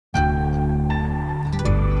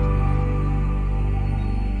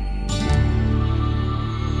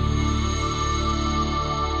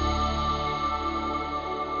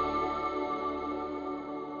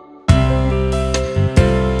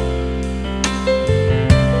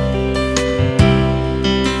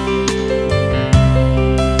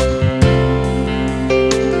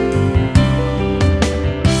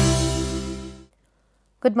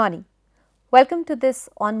Good morning. Welcome to this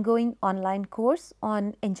ongoing online course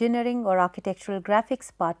on Engineering or Architectural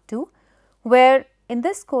Graphics Part 2, where in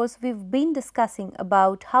this course we have been discussing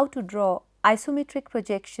about how to draw isometric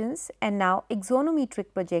projections and now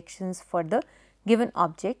axonometric projections for the given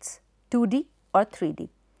objects 2D or 3D.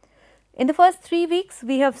 In the first 3 weeks,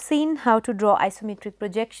 we have seen how to draw isometric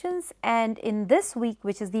projections, and in this week,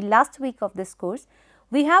 which is the last week of this course,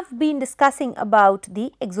 we have been discussing about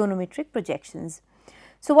the axonometric projections.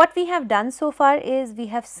 So, what we have done so far is we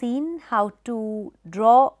have seen how to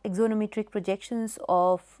draw axonometric projections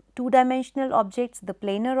of two-dimensional objects, the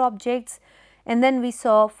planar objects, and then we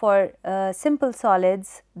saw for simple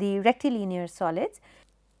solids, the rectilinear solids.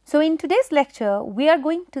 So, in today's lecture, we are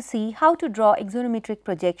going to see how to draw axonometric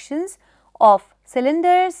projections of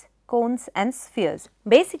cylinders, cones and spheres,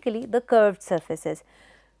 basically the curved surfaces.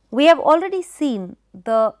 We have already seen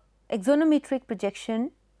the axonometric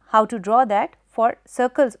projection, how to draw that for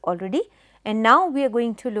circles already, and now we are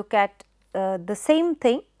going to look at the same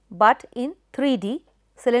thing, but in 3D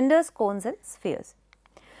cylinders, cones and spheres.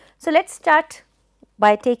 So, let us start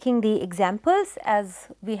by taking the examples as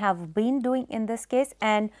we have been doing in this case,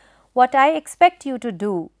 and what I expect you to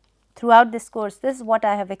do throughout this course, this is what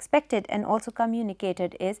I have expected and also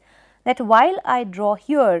communicated, is that while I draw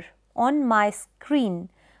here on my screen,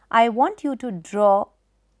 I want you to draw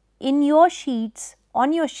in your sheets,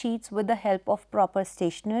 on your sheets with the help of proper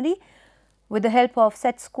stationery, with the help of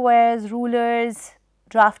set squares, rulers,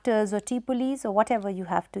 drafters or T-pulleys or whatever you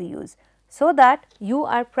have to use, so that you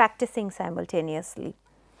are practicing simultaneously.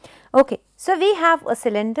 Okay, so we have a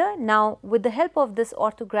cylinder. Now, with the help of this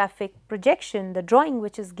orthographic projection, the drawing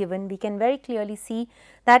which is given, we can very clearly see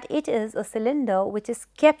that it is a cylinder which is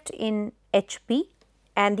kept in HP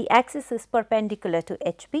and the axis is perpendicular to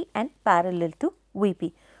HP and parallel to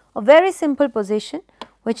VP. A very simple position,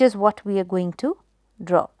 which is what we are going to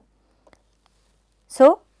draw.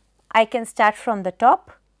 So, I can start from the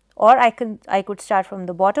top, or I could start from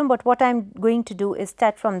the bottom, but what I am going to do is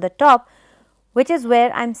start from the top, which is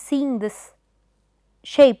where I am seeing this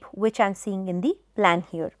shape which I am seeing in the plan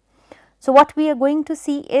here. So, what we are going to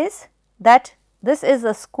see is that this is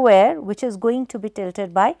a square which is going to be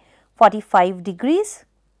tilted by 45 degrees.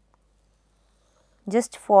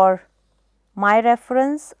 Just for my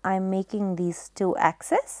reference, I am making these two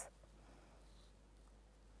axes.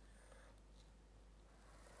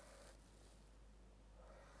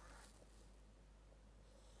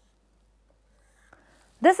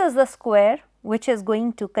 This is the square which is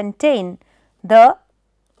going to contain the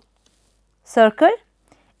circle,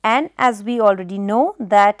 and as we already know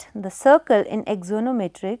that the circle in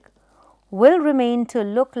axonometric will remain to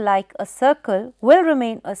look like a circle, will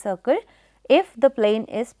remain a circle if the plane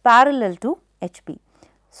is parallel to HP.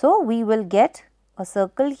 So, we will get a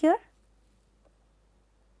circle here.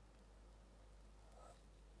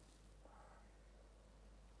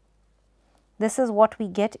 This is what we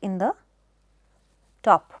get in the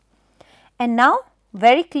top. And now,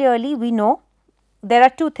 very clearly we know there are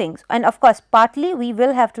two things, and of course, partly we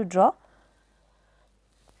will have to draw.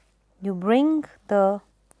 You bring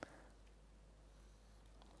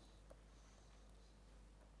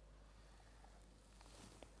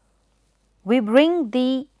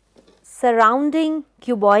the surrounding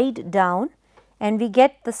cuboid down and we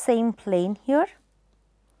get the same plane here,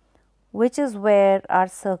 which is where our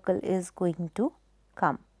circle is going to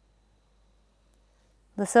come,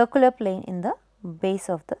 the circular plane in the base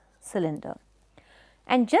of the cylinder.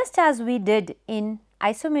 And just as we did in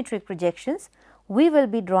isometric projections, we will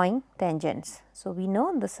be drawing tangents. So, we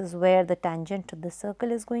know this is where the tangent to the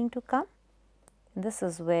circle is going to come, this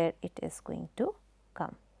is where it is going to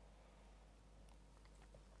come.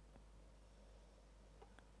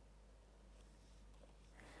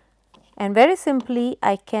 And very simply,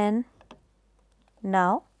 I can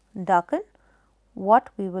now darken what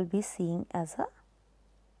we will be seeing as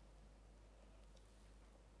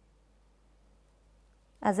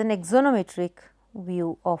an axonometric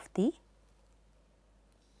view of the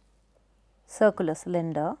circular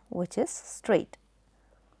cylinder which is straight.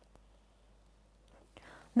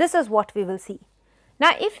 This is what we will see.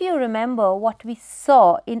 Now, if you remember what we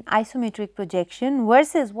saw in isometric projection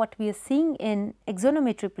versus what we are seeing in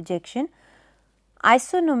axonometric projection,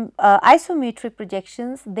 isometric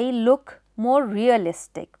projections, they look more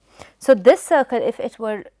realistic. So, this circle, if it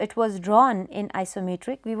was drawn in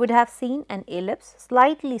isometric, we would have seen an ellipse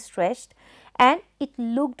slightly stretched and it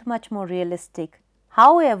looked much more realistic.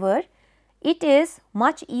 However, it is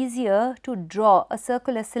much easier to draw a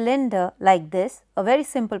circular cylinder like this, a very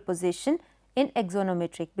simple position in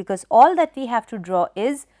axonometric, because all that we have to draw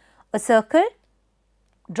is a circle,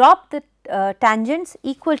 drop the tangents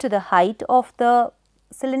equal to the height of the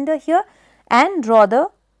cylinder here and draw the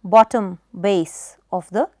bottom base of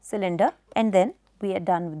the cylinder, and then we are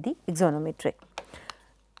done with the axonometric.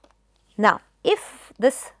 Now, if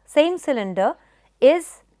this same cylinder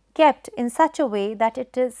is kept in such a way that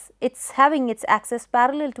it's having its axis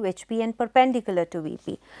parallel to HP and perpendicular to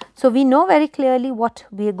VP. So, we know very clearly what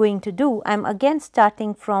we are going to do. I am again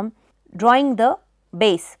starting from drawing the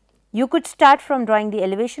base. You could start from drawing the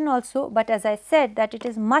elevation also, but as I said that it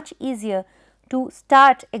is much easier to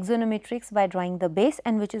start axonometrics by drawing the base,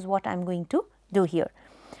 and which is what I am going to do here.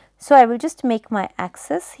 So, I will just make my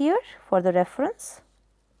axis here for the reference.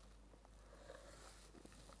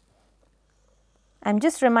 I am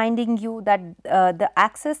just reminding you that the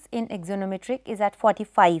axis in axonometric is at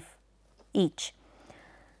 45 each.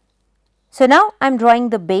 So, now I am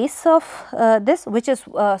drawing the base of this, which is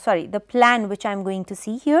the plan which I am going to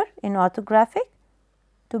see here in orthographic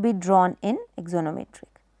to be drawn in axonometric.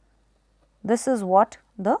 This is what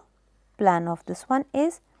the plan of this one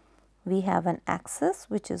is. We have an axis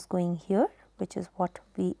which is going here, which is what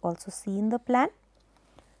we also see in the plan.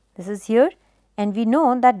 This is here, and we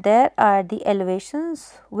know that there are the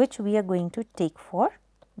elevations which we are going to take for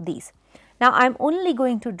these. Now, I am only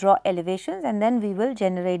going to draw elevations and then we will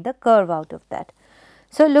generate the curve out of that.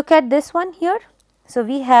 So, look at this one here. So,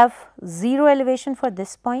 we have 0 elevation for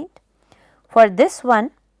this point. For this one,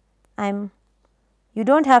 you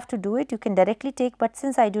do not have to do it, you can directly take, but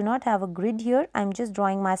since I do not have a grid here, I am just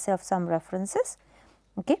drawing myself some references.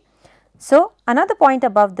 Okay. So, another point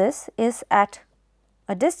above this is at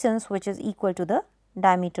a distance which is equal to the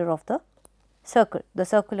diameter of the circle, the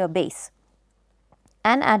circular base,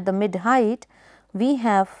 and at the mid height we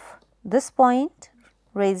have this point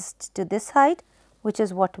raised to this height, which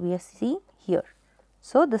is what we are seeing here.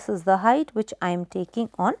 So, this is the height which I am taking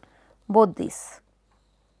on both these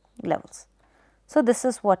levels. So, this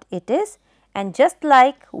is what it is, and just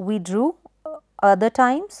like we drew other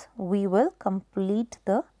times, we will complete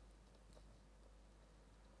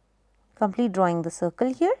drawing the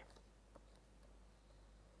circle here.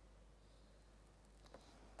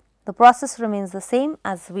 The process remains the same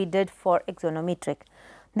as we did for axonometric.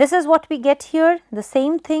 This is what we get here. The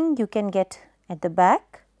same thing you can get at the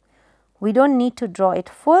back. We do not need to draw it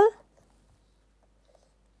full.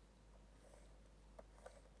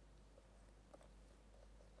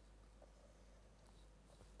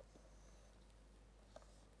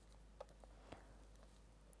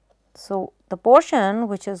 So, the portion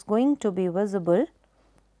which is going to be visible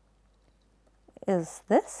is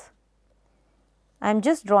this. I am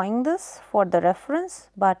just drawing this for the reference,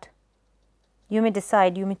 but you may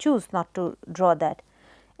decide, you may choose not to draw that.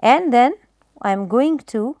 And then I am going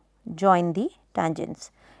to join the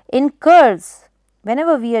tangents. In curves,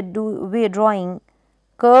 whenever we are drawing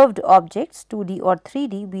curved objects 2D or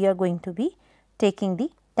 3D, we are going to be taking the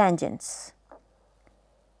tangents.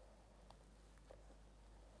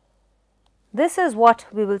 This is what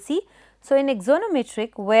we will see. So, in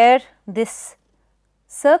axonometric, where this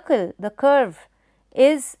circle, the curve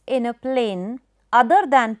is in a plane other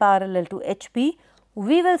than parallel to HP,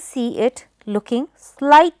 we will see it looking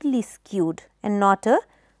slightly skewed and not a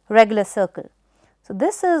regular circle. So,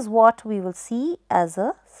 this is what we will see as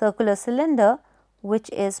a circular cylinder which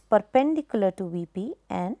is perpendicular to VP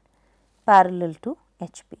and parallel to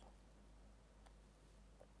HP.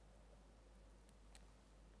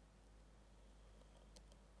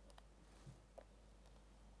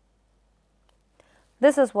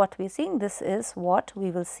 This is what we are seeing, this is what we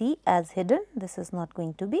will see as hidden, this is not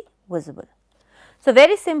going to be visible. So,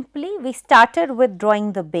 very simply we started with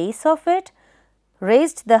drawing the base of it,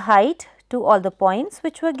 raised the height to all the points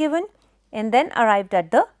which were given, and then arrived at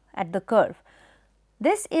the curve.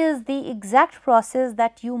 This is the exact process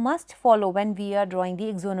that you must follow when we are drawing the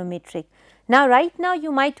axonometric. Now, right now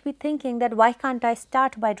you might be thinking that why can't I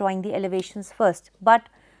start by drawing the elevations first, but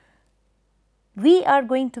we are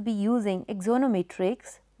going to be using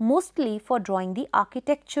axonometrics mostly for drawing the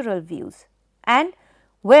architectural views and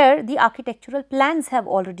where the architectural plans have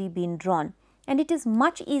already been drawn, and it is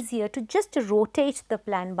much easier to just rotate the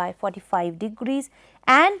plan by 45 degrees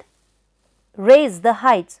and raise the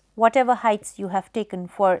heights, whatever heights you have taken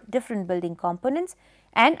for different building components,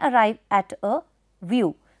 and arrive at a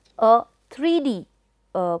view, a 3D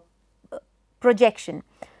projection.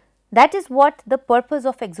 That is what the purpose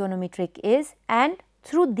of axonometric is, and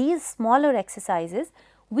through these smaller exercises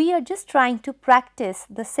we are just trying to practice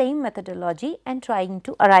the same methodology and trying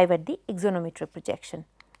to arrive at the axonometric projection.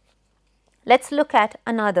 Let us look at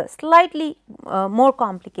another slightly more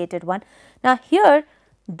complicated one. Now, here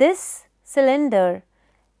this cylinder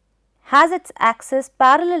has its axis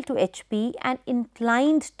parallel to HP and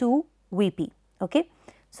inclined to VP. Okay.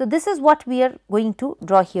 So, this is what we are going to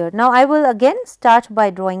draw here. Now, I will again start by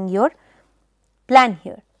drawing your plan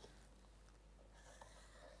here.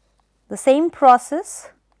 The same process,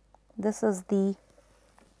 this is the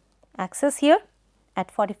axis here at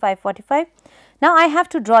 45, 45. Now, I have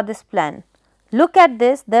to draw this plan. Look at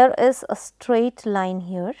this, there is a straight line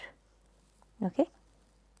here. Okay.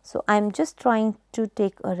 So, I am just trying to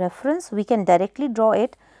take a reference, we can directly draw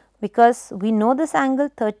it because we know this angle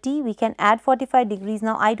 30, we can add 45 degrees.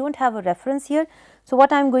 Now, I do not have a reference here. So,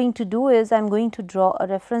 what I am going to do is I am going to draw a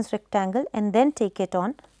reference rectangle and then take it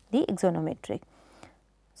on the axonometric.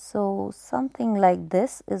 So, something like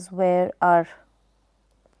this is where our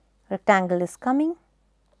rectangle is coming.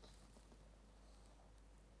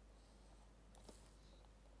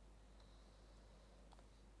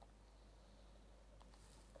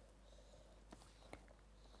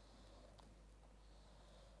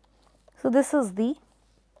 So, this is the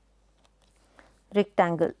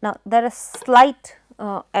rectangle. Now, there is slight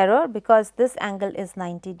error because this angle is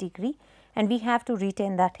 90 degree and we have to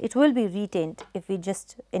retain that. It will be retained if we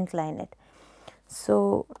just incline it.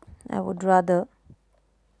 So, I would rather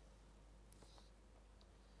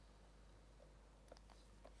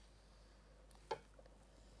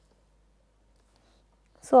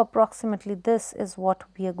approximately this is what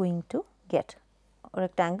we are going to get, a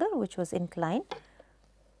rectangle which was inclined.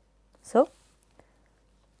 So,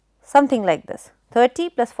 something like this 30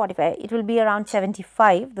 plus 45, it will be around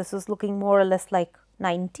 75. This is looking more or less like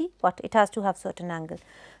 90, but it has to have certain angle.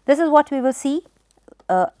 This is what we will see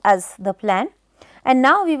as the plan, and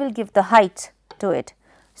now we will give the height to it.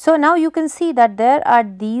 So, now you can see that there are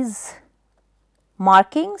these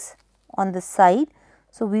markings on the side.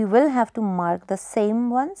 So, we will have to mark the same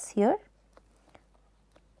ones here,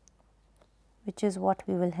 which is what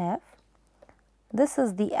we will have. This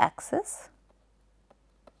is the axis.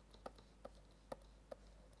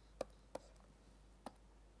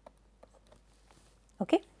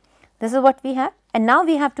 Okay. This is what we have, and now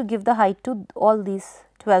we have to give the height to all these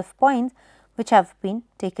 12 points which have been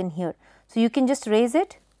taken here. So, you can just raise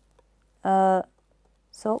it.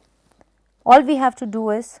 So, all we have to do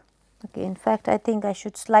is, okay, in fact, I think I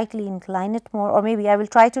should slightly incline it more, or maybe I will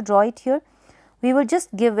try to draw it here. We will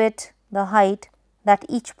just give it the height that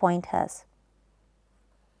each point has.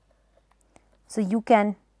 So, you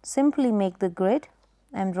can simply make the grid.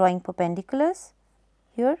 I am drawing perpendiculars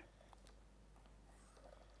here,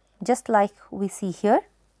 just like we see here.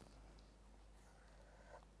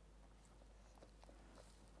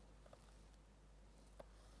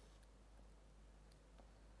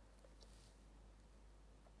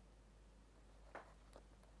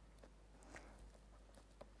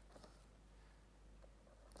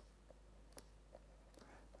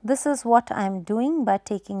 This is what I am doing by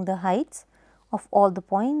taking the heights of all the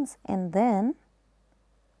points and then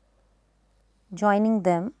joining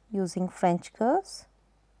them using French curves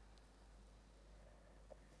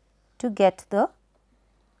to get the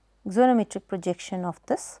axonometric projection of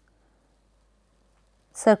this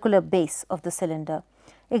circular base of the cylinder.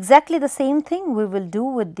 Exactly the same thing we will do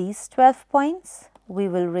with these 12 points. We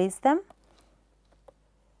will raise them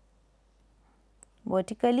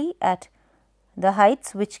vertically at the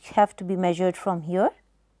heights which have to be measured from here.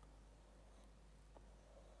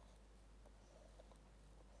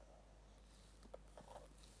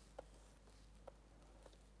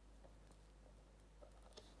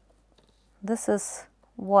 This is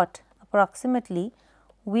what approximately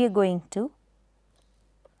we are going to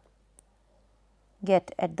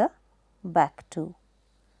get at the back too.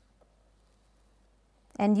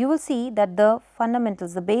 And you will see that the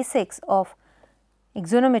fundamentals, the basics of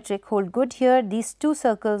axonometric hold good here. These two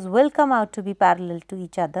circles will come out to be parallel to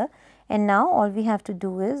each other, and now all we have to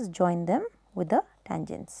do is join them with the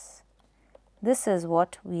tangents. This is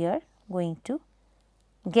what we are going to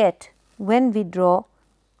get when we draw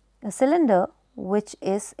a cylinder which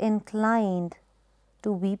is inclined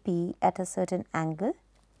to VP at a certain angle.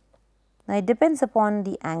 Now, it depends upon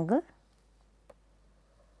the angle.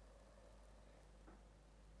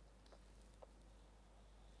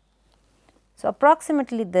 So,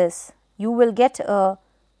 approximately this, you will get a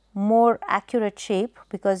more accurate shape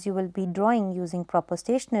because you will be drawing using proper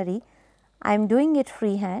stationery. I am doing it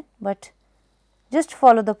freehand, but just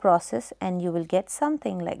follow the process and you will get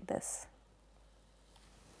something like this.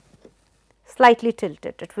 Slightly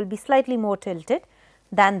tilted, it will be slightly more tilted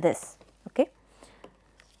than this. Okay.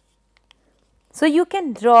 So, you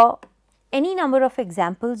can draw any number of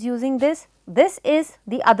examples using this. This is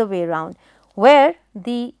the other way around, where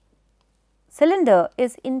the cylinder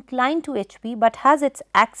is inclined to HP, but has its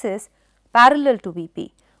axis parallel to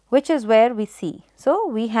BP, which is where we see. So,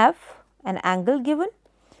 we have an angle given,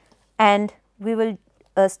 and we will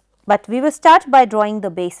but we will start by drawing the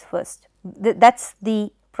base first. That is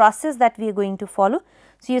the process that we are going to follow.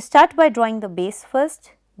 So, you start by drawing the base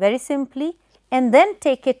first very simply, and then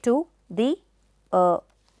take it to the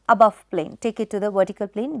above plane, take it to the vertical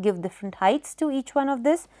plane, give different heights to each one of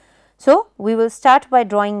this. So, we will start by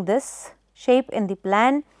drawing this shape in the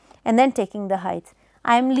plan and then taking the heights.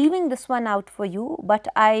 I am leaving this one out for you, but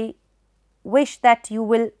I wish that you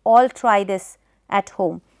will all try this at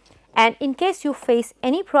home, and in case you face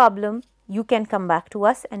any problem, you can come back to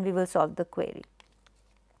us and we will solve the query.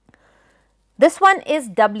 This one is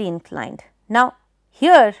doubly inclined. Now,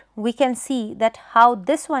 here we can see that how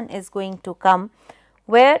this one is going to come,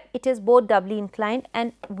 where it is both doubly inclined,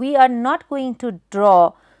 and we are not going to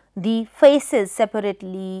draw the faces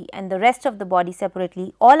separately and the rest of the body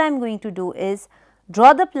separately. All I am going to do is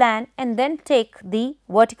draw the plan and then take the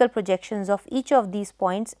vertical projections of each of these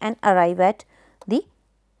points and arrive at the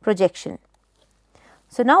projection.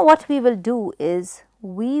 So, now what we will do is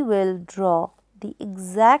we will draw the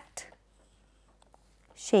exact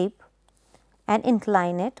shape and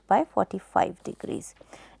incline it by 45 degrees.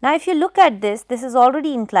 Now, if you look at this, this is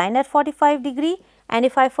already inclined at 45 degree, and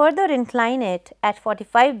if I further incline it at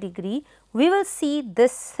 45 degree, we will see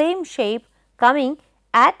this same shape coming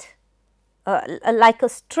at like a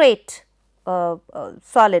straight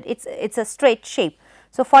solid. It's a straight shape.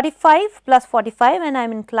 So, 45 plus 45, and I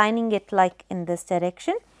am inclining it like in this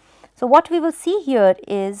direction. So, what we will see here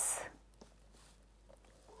is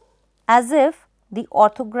as if the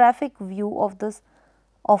orthographic view of this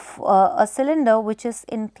a cylinder which is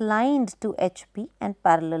inclined to HP and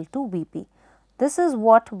parallel to BP. This is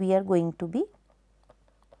what we are going to be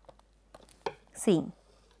seeing.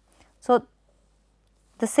 So,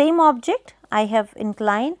 the same object I have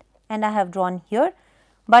inclined and I have drawn here,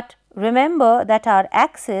 but remember that our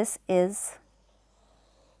axis is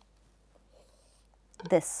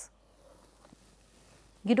this.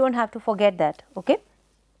 You do not have to forget that. Okay.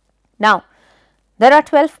 Now, there are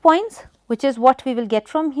 12 points, which is what we will get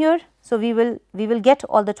from here. So, we will get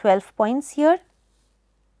all the 12 points here.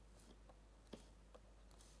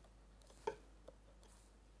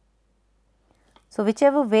 So,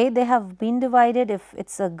 whichever way they have been divided, if it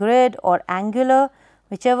is a grid or angular,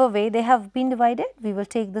 whichever way they have been divided, we will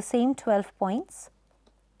take the same 12 points.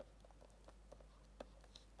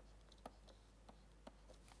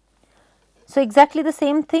 So, exactly the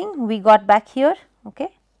same thing we got back here.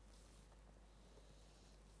 Okay.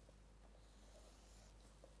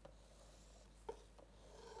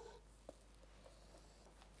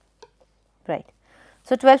 Right.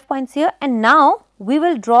 So, 12 points here, and now we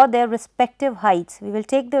will draw their respective heights. We will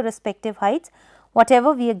take the respective heights,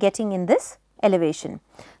 whatever we are getting in this elevation.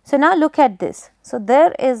 So, now look at this. So,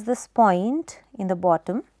 there is this point in the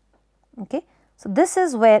bottom. Okay. So, this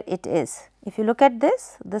is where it is. If you look at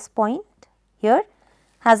this point here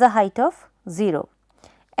has a height of 0,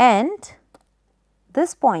 and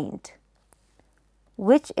this point,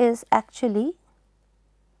 which is actually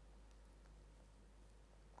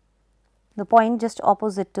the point just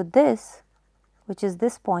opposite to this, which is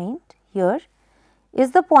this point here,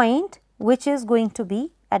 is the point which is going to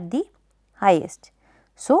be at the highest.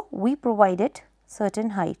 So, we provided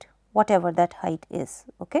certain height, whatever that height is.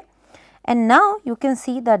 Okay. And now, you can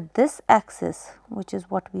see that this axis, which is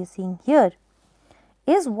what we are seeing here,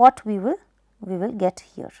 is what we will get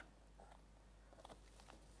here,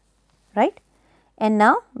 right. And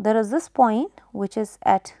now, there is this point which is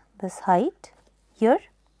at this height here.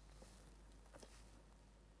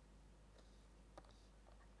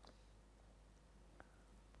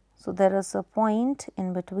 So, there is a point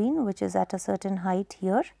in between which is at a certain height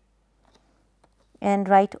here, and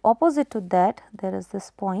right opposite to that there is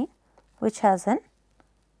this point which has an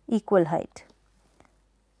equal height.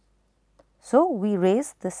 So, we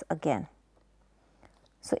raise this again.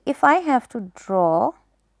 So, if I have to draw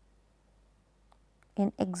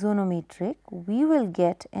in axonometric, we will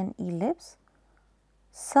get an ellipse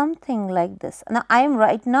something like this. Now, I am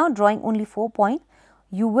right now drawing only 4 points.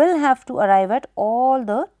 You will have to arrive at all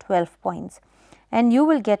the 12 points and you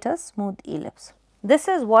will get a smooth ellipse. This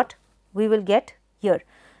is what we will get here.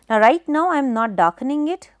 Now, right now I am not darkening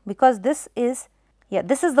it because this is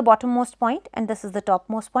the bottommost point and this is the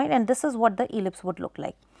topmost point, and this is what the ellipse would look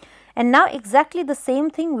like. And now, exactly the same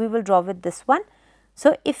thing we will draw with this one.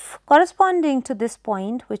 So, if corresponding to this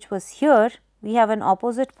point which was here, we have an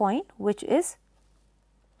opposite point which is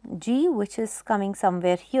G, which is coming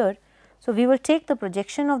somewhere here. So, we will take the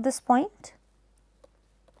projection of this point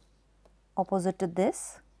opposite to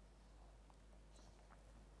this,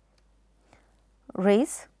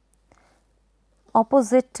 raise.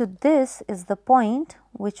 Opposite to this is the point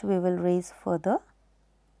which we will raise further.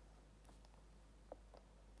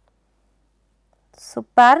 So,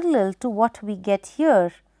 parallel to what we get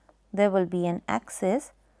here, there will be an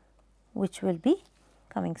axis which will be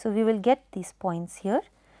coming. So, we will get these points here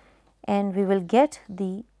and we will get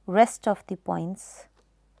the rest of the points .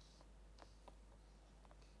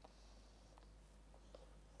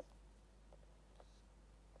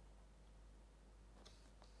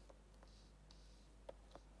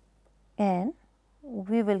 And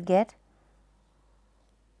we will get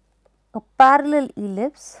a parallel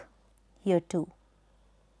ellipse here too.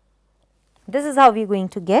 This is how we are going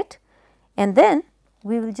to get, and then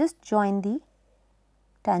we will just join the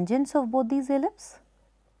tangents of both these ellipses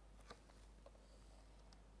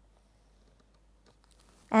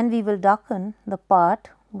and we will darken the part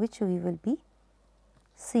which we will be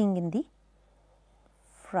seeing in the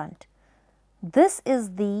front. This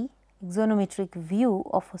is the axonometric view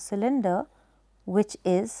of a cylinder which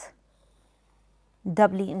is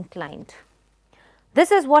doubly inclined.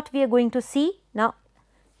 This is what we are going to see. Now,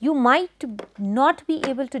 you might not be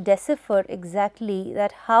able to decipher exactly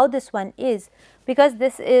that how this one is, because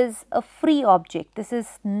this is a free object. This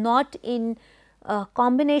is not in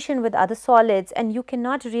combination with other solids, and you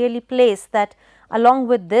cannot really place that along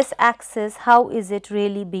with this axis how is it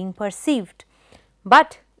really being perceived.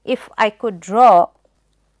 But if I could draw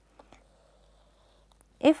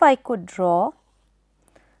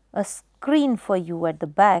a screen for you at the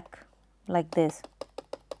back like this.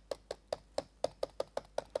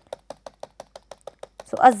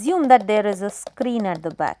 So, assume that there is a screen at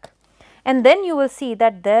the back, and then you will see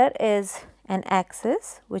that there is an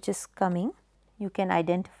axis which is coming. You can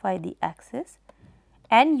identify the axis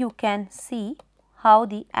and you can see how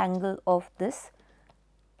the angle of this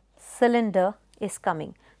cylinder is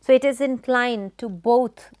coming. So, it is inclined to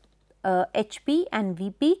both HP and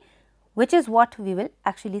VP, which is what we will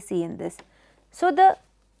actually see in this. So, the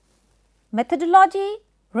methodology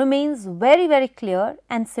remains very clear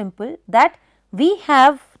and simple, that we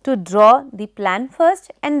have to draw the plan first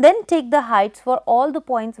and then take the heights for all the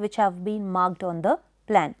points which have been marked on the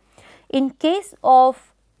plan. In case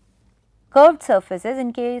of curved surfaces,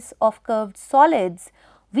 in case of curved solids,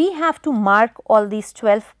 we have to mark all these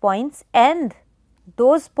 12 points, and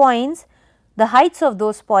those points, the heights of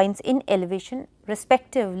those points in elevation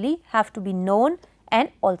respectively have to be known and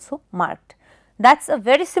also marked. That is a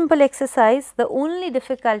very simple exercise. The only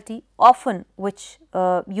difficulty often which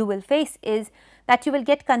you will face is that you will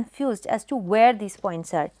get confused as to where these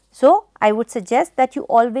points are. So, I would suggest that you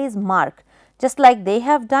always mark, just like they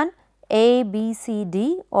have done, A, B, C,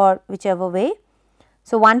 D, or whichever way.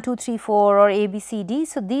 So, 1, 2, 3, 4 or A, B, C, D.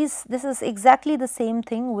 So, this is exactly the same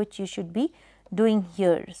thing which you should be doing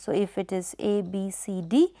here. So, if it is A, B, C,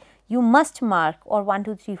 D, you must mark, or 1,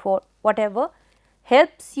 2, 3, 4, whatever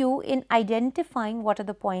helps you in identifying what are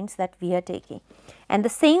the points that we are taking. And the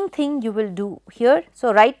same thing you will do here.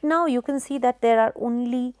 So, right now you can see that there are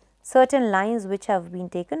only certain lines which have been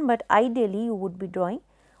taken, but ideally you would be drawing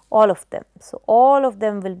all of them. So, all of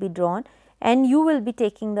them will be drawn and you will be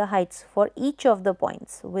taking the heights for each of the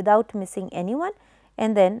points without missing anyone,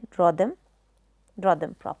 and then draw them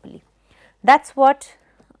properly. That is what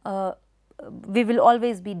we will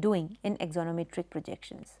always be doing in axonometric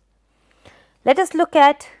projections. Let us look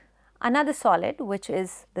at another solid, which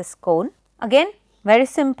is this cone. Again, very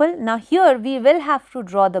simple. Now, here we will have to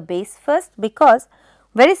draw the base first, because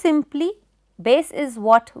very simply base is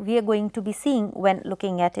what we are going to be seeing when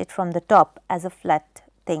looking at it from the top as a flat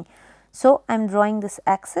thing. So, I am drawing this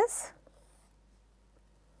axis.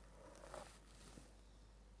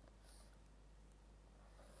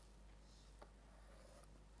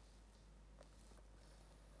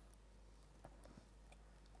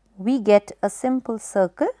 We get a simple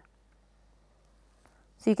circle.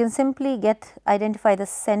 So, you can simply identify the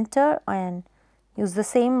center and use the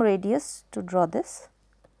same radius to draw this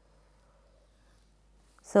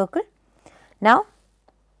circle. Now,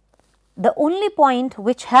 the only point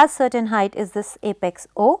which has certain height is this apex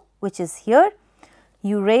O, which is here.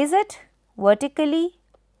 You raise it vertically,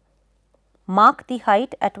 mark the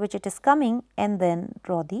height at which it is coming, and then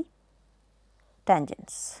draw the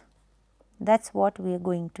tangents. That is what we are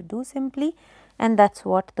going to do simply, and that is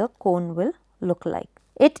what the cone will look like.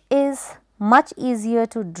 It is much easier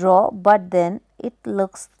to draw, but then it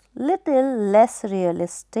looks little less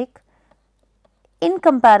realistic in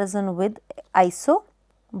comparison with ISO,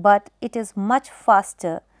 but it is much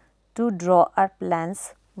faster to draw our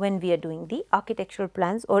plans when we are doing the architectural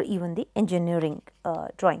plans or even the engineering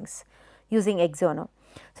drawings. using Axono.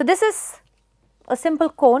 So, this is a simple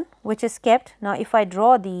cone which is kept. Now, if I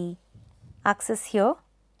draw the axis here,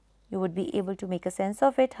 you would be able to make a sense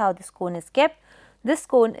of it, how this cone is kept. This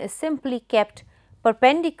cone is simply kept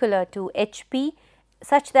perpendicular to HP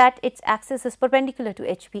such that its axis is perpendicular to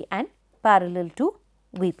HP and parallel to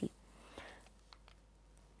VP.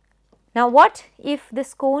 Now, what if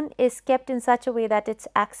this cone is kept in such a way that its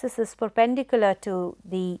axis is perpendicular to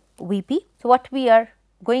the VP? So, what we are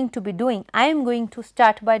going to be doing, I am going to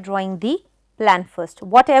start by drawing the plan first,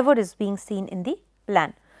 whatever is being seen in the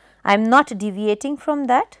plan. I am not deviating from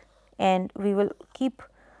that, and we will keep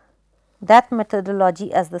that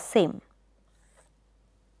methodology as the same.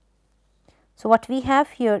 So, what we have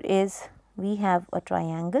here is we have a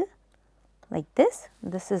triangle like this.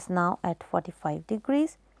 This is now at 45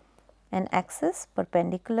 degrees, an axis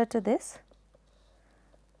perpendicular to this,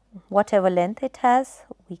 whatever length it has,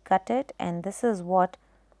 we cut it, and this is what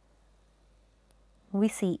we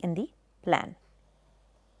see in the plan.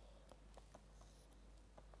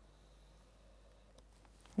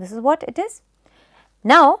 This is what it is.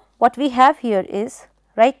 Now, what we have here is,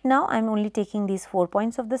 right now I am only taking these 4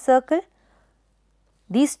 points of the circle.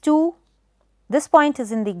 These two, this point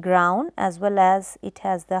is in the ground as well as it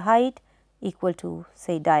has the height equal to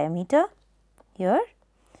say diameter here,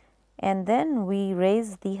 and then we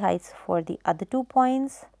raise the heights for the other 2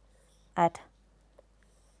 points at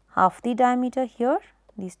half the diameter here,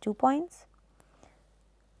 these 2 points,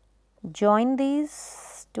 join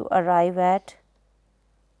these to arrive at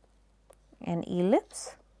an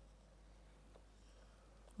ellipse.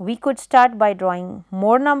 We could start by drawing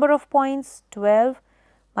more number of points, 12,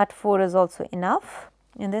 but 4 is also enough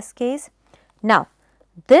in this case. Now,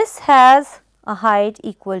 this has a height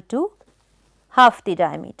equal to half the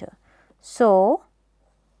diameter. So,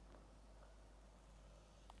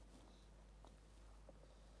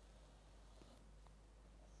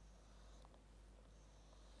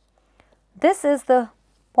 this is the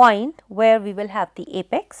point where we will have the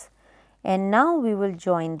apex, and now we will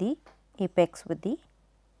join the apex with the,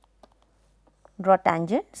 draw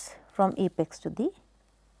tangents from apex to the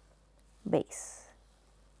base.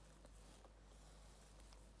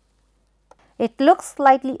 It looks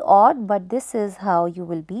slightly odd, but this is how you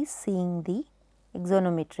will be seeing the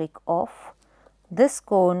axonometric of this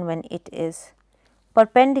cone when it is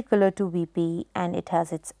perpendicular to VP and it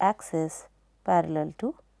has its axis parallel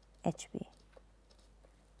to HP.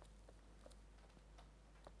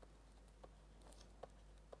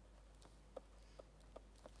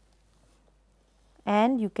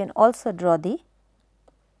 And you can also draw the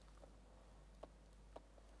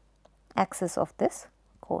axis of this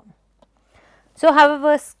cone. So,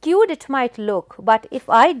 however skewed it might look, but if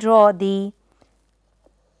I draw the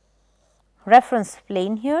reference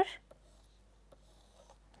plane here,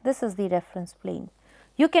 this is the reference plane,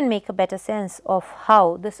 you can make a better sense of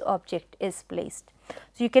how this object is placed.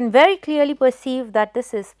 So, you can very clearly perceive that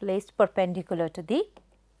this is placed perpendicular to the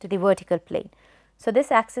vertical plane. So,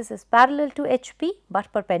 this axis is parallel to HP,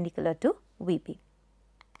 but perpendicular to VP.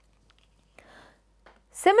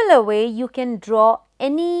 Similar way, you can draw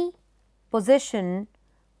any position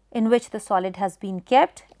in which the solid has been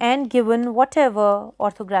kept, and given whatever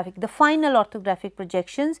orthographic, the final orthographic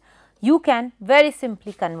projections, you can very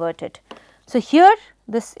simply convert it. So, here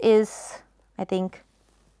this is I think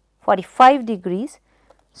 45 degrees.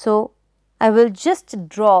 So, I will just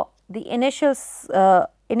draw the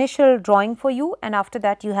initial drawing for you, and after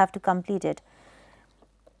that you have to complete it.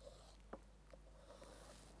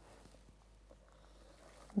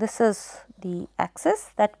 This is the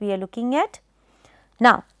axis that we are looking at.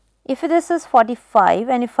 Now, if this is 45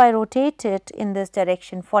 and if I rotate it in this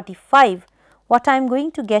direction 45, what I am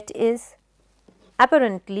going to get is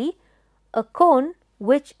apparently a cone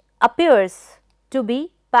which appears to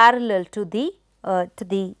be parallel to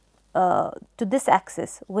this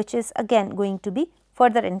axis, which is again going to be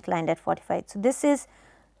further inclined at 45. So, this is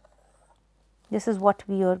what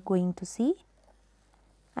we are going to see.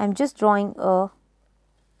 I am just drawing a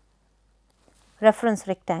reference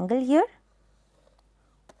rectangle here,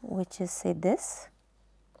 which is say this.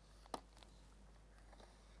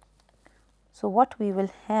 So, what we will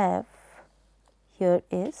have here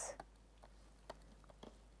is,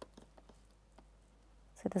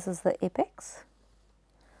 so this is the apex.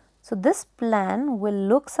 So, this plan will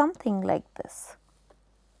look something like this,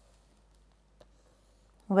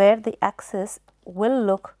 where the axis will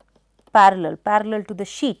look parallel to the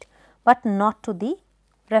sheet, but not to the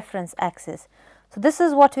reference axis. So, this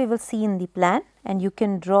is what we will see in the plan, and you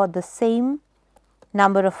can draw the same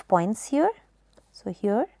number of points here. So,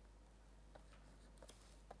 here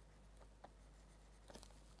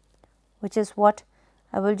which is what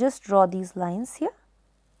I will just draw these lines here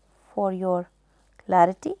for your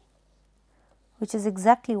clarity, which is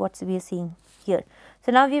exactly what we are seeing here.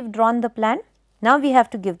 So, now we have drawn the plan, now we have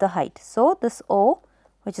to give the height. So, this O,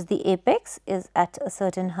 which is the apex, is at a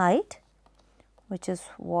certain height, which is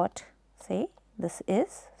what say this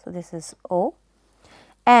is. So, this is O,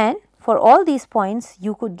 and for all these points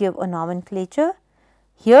you could give a nomenclature.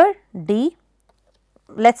 Here D,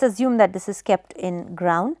 let us assume that this is kept in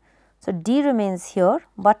ground. So, D remains here,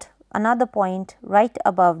 but another point right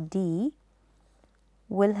above D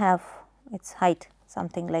will have its height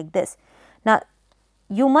something like this. Now,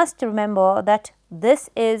 you must remember that this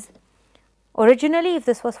is originally, if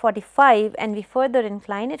this was 45 and we further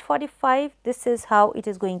incline it 45, this is how it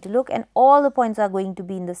is going to look, and all the points are going to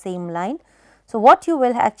be in the same line. So, what you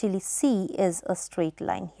will actually see is a straight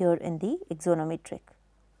line here in the axonometric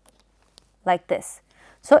like this.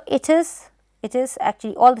 So, it is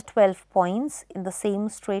actually all the 12 points in the same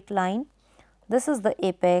straight line. This is the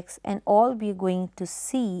apex, and all we are going to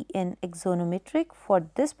see in axonometric for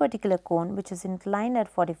this particular cone, which is inclined at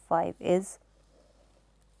 45, is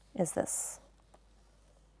this.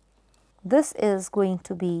 This is going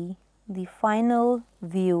to be the final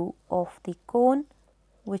view of the cone,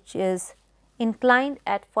 which is inclined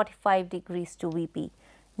at 45 degrees to VP.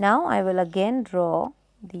 Now, I will again draw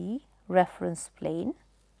the reference plane,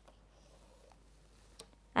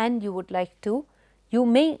 and you would like to, you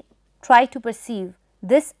may try to perceive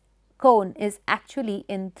this cone is actually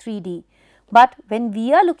in 3D, but when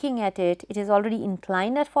we are looking at it, it is already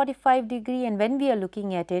inclined at 45 degree, and when we are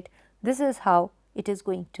looking at it, this is how it is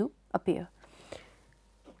going to appear.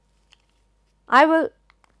 I will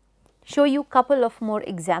show you couple of more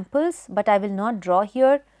examples, but I will not draw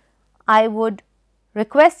here. I would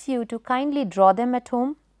request you to kindly draw them at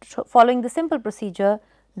home following the simple procedure.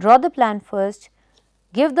 Draw the plan first,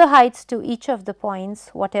 give the heights to each of the points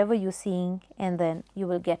whatever you are seeing, and then you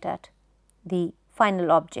will get at the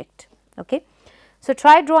final object. Okay. So,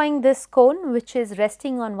 try drawing this cone which is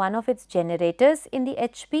resting on one of its generators in the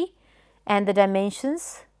HP, and the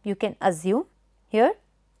dimensions you can assume here.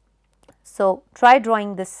 So, try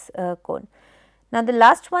drawing this cone. Now, the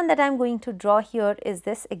last one that I am going to draw here is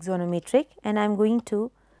this axonometric, and I am going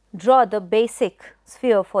to draw the basic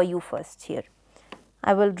sphere for you first here.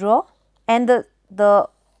 I will draw, and the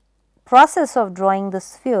process of drawing the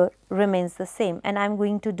sphere remains the same, and I am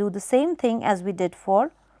going to do the same thing as we did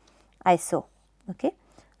for ISO. Okay.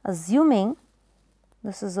 Assuming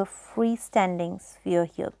this is a freestanding sphere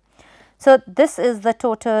here. So, this is the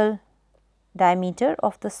total diameter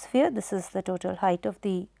of the sphere, this is the total height of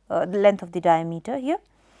the length of the diameter here.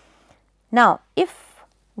 Now, if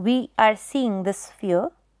we are seeing this sphere,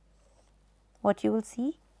 what you will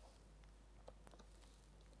see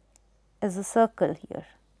is a circle here,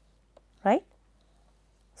 right.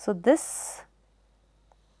 So, this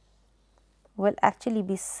will actually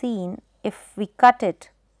be seen if we cut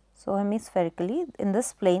it. So, hemispherically in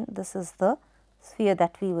this plane, this is the sphere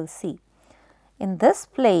that we will see. In this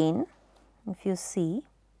plane, if you see,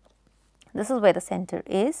 this is where the center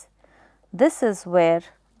is, this is where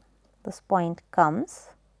this point comes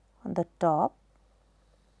on the top,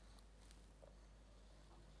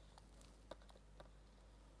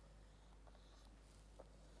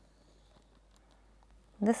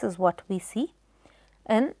 this is what we see,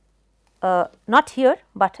 and not here,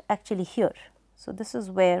 but actually here. So, this is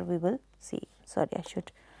where we will see. Sorry, I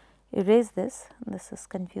should erase this, this is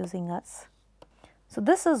confusing us. So,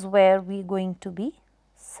 this is where we are going to be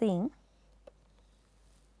seeing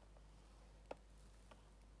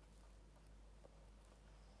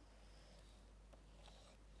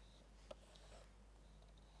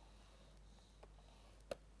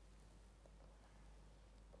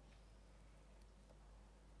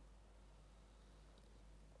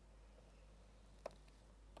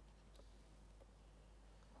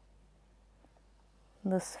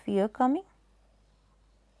the sphere coming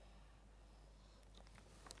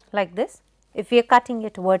like this, if we are cutting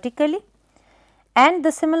it vertically, and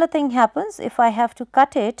the similar thing happens if I have to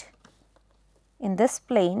cut it in this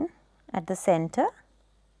plane at the center.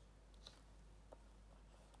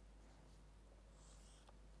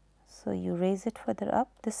 So, you raise it further up,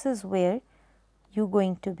 this is where you are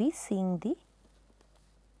going to be seeing the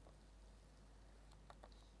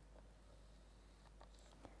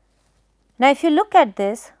Now, if you look at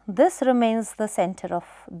this, this remains the center of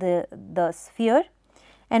the sphere,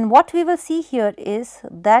 and what we will see here is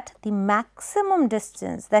that the maximum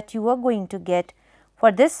distance that you are going to get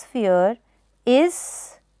for this sphere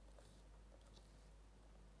is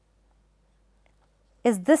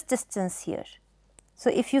this distance here. So,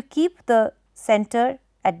 if you keep the center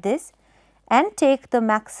at this, and take the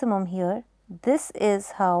maximum here, this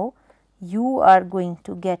is how you are going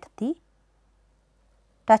to get the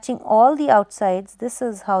touching all the outsides. This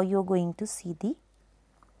is how you are going to see the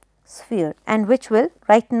sphere, and which will,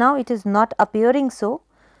 right now it is not appearing so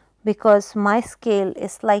because my scale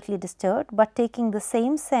is slightly disturbed, but taking the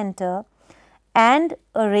same center and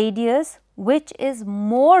a radius which is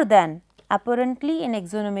more than, apparently in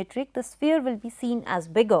axonometric the sphere will be seen as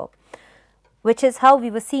bigger, which is how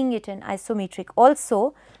we were seeing it in isometric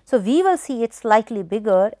also. So, we will see it slightly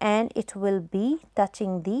bigger and it will be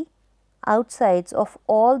touching the outsides of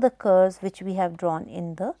all the curves which we have drawn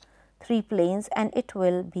in the 3 planes, and it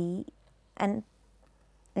will be an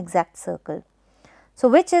exact circle. So,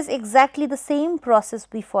 which is exactly the same process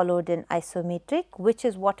we followed in isometric, which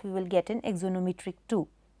is what we will get in axonometric too.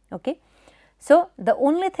 Okay. So, the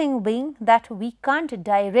only thing being that we can't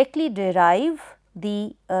directly derive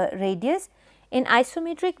the radius. In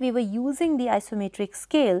isometric we were using the isometric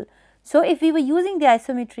scale. So, if we were using the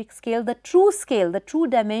isometric scale, the true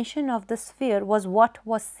dimension of the sphere was what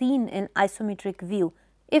was seen in isometric view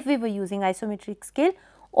if we were using isometric scale,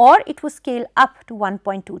 or it was scale up to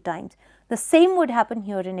 1.2 times. The same would happen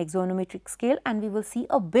here in axonometric scale, and we will see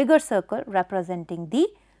a bigger circle representing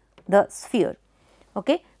the sphere.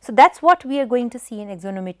 Okay. So, that is what we are going to see in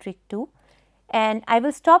axonometric too, and I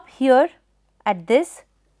will stop here at this,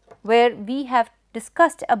 where we have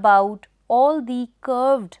discussed about all the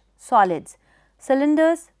curved solids,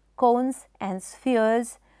 cylinders, cones and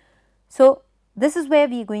spheres. So, this is where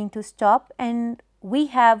we are going to stop, and we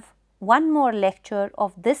have one more lecture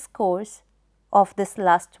of this course of this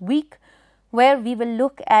last week, where we will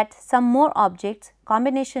look at some more objects,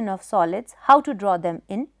 combination of solids, how to draw them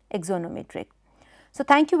in axonometric. So,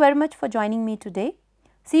 thank you very much for joining me today.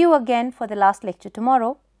 See you again for the last lecture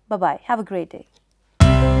tomorrow. Bye bye. Have a great day.